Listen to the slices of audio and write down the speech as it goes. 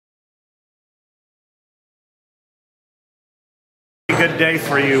good day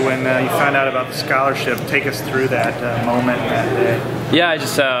for you when you found out about the scholarship. Take us through that moment that day. Yeah, I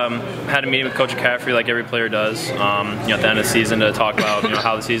just had a meeting with Coach McCaffrey like every player does, at the end of the season to talk about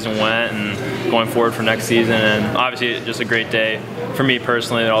how the season went and going forward for next season. And obviously just a great day for me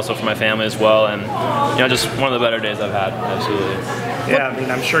personally and also for my family as well. And just one of the better days I've had, absolutely. Yeah, I mean,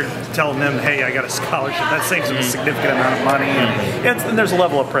 I'm sure telling them, hey, I got a scholarship, that saves them a significant amount of money. And there's a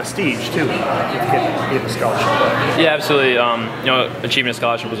level of prestige, too, if you get a scholarship. Yeah, absolutely. Achieving a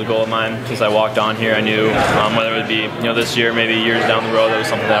scholarship was a goal of mine since I walked on here. I knew whether it would be this year, maybe years down the road, that was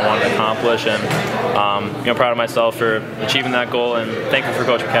something that I wanted to accomplish. And proud of myself for achieving that goal, and thankful for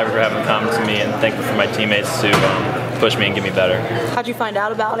Coach McCaffrey for having the confidence in me, and thankful for my teammates to push me and get me better. How'd you find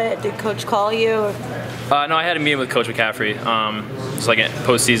out about it? Did Coach call you? No, I had a meeting with Coach McCaffrey. It's like a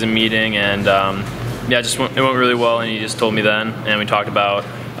postseason meeting, and it went really well. And he just told me then, and we talked about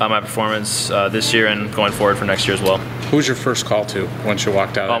my performance this year and going forward for next year as well. Who was your first call to once you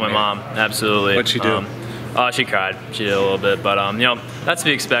walked out? Oh, my mom, absolutely. What'd she do? She cried. She did a little bit, but that's to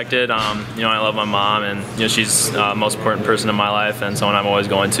be expected. I love my mom, and she's the most important person in my life, and someone I'm always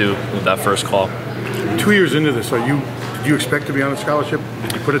going to with that first call. 2 years into this, did you expect to be on a scholarship?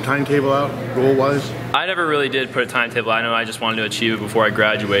 Did you put a timetable out, goal-wise? I never really did put a timetable. I know I just wanted to achieve it before I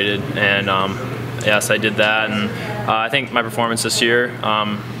graduated, and yes, I did that. And I think my performance this year,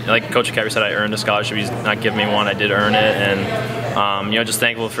 like Coach McCaffrey said, I earned a scholarship. He's not giving me one. I did earn it, and just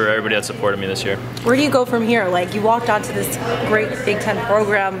thankful for everybody that supported me this year. Where do you go from here? Like, you walked onto this great Big Ten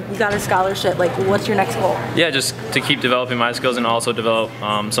program, you got a scholarship. Like, what's your next goal? Yeah, just to keep developing my skills and also develop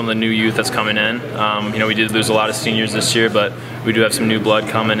some of the new youth that's coming in. We did lose a lot of seniors this year, but we do have some new blood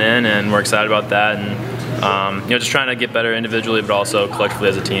coming in, and we're excited about that. And just trying to get better individually, but also collectively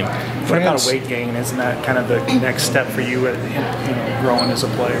as a team. What about a weight gain? Isn't that kind of the next step for you, growing as a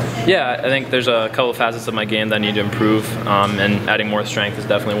player? Yeah, I think there's a couple of facets of my game that I need to improve, and adding more strength is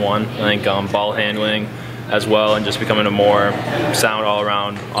definitely one. I think ball handling as well, and just becoming a more sound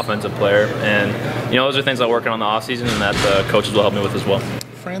all-around offensive player. And those are things I'm working on in the offseason, and that the coaches will help me with as well.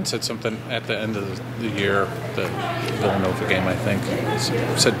 Fran said something at the end of the year, the Villanova game, I think.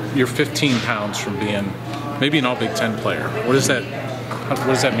 Said you're 15 pounds from being maybe an All-Big Ten player. What does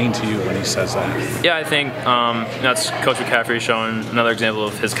that mean to you when he says that? Yeah, I think that's Coach McCaffrey showing another example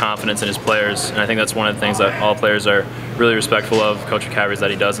of his confidence in his players, and I think that's one of the things that all players are really respectful of Coach McCaffrey, is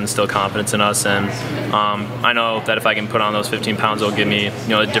that he does instill confidence in us. And I know that if I can put on those 15 pounds, it'll give me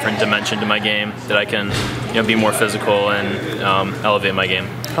a different dimension to my game, that I can be more physical and elevate my game.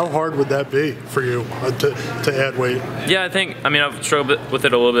 How hard would that be for you to add weight? Yeah, I've struggled with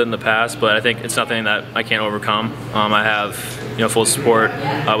it a little bit in the past, but I think it's something that I can't overcome. I have full support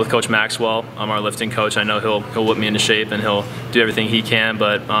with Coach Maxwell, our lifting coach. I know he'll whip me into shape, and he'll do everything he can,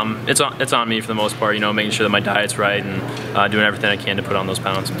 but it's on me for the most part, making sure that my diet's right and doing everything I can to put on those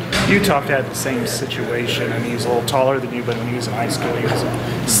pounds. You had the same situation. He's a little taller than you, but when he was in high school, he was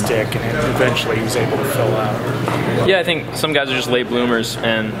a stick, and eventually he was able to fill out. Yeah, I think some guys are just late bloomers,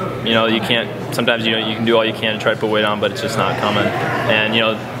 and you can't. Sometimes you can do all you can to try to put weight on, but it's just not coming. And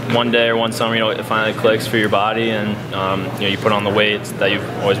one day or one summer, it finally clicks for your body, and you put on the weight that you've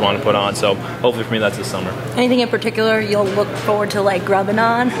always wanted to put on. So hopefully for me, that's this summer. Anything in particular you'll look forward to grubbing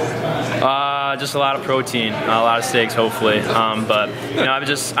on? Just a lot of protein, a lot of steaks, hopefully. But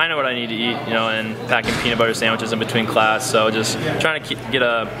I know what I need to eat, and packing peanut butter sandwiches in between class. So just trying to get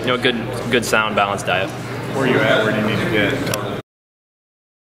a good, sound, balanced diet. Where are you at? Where do you need to get?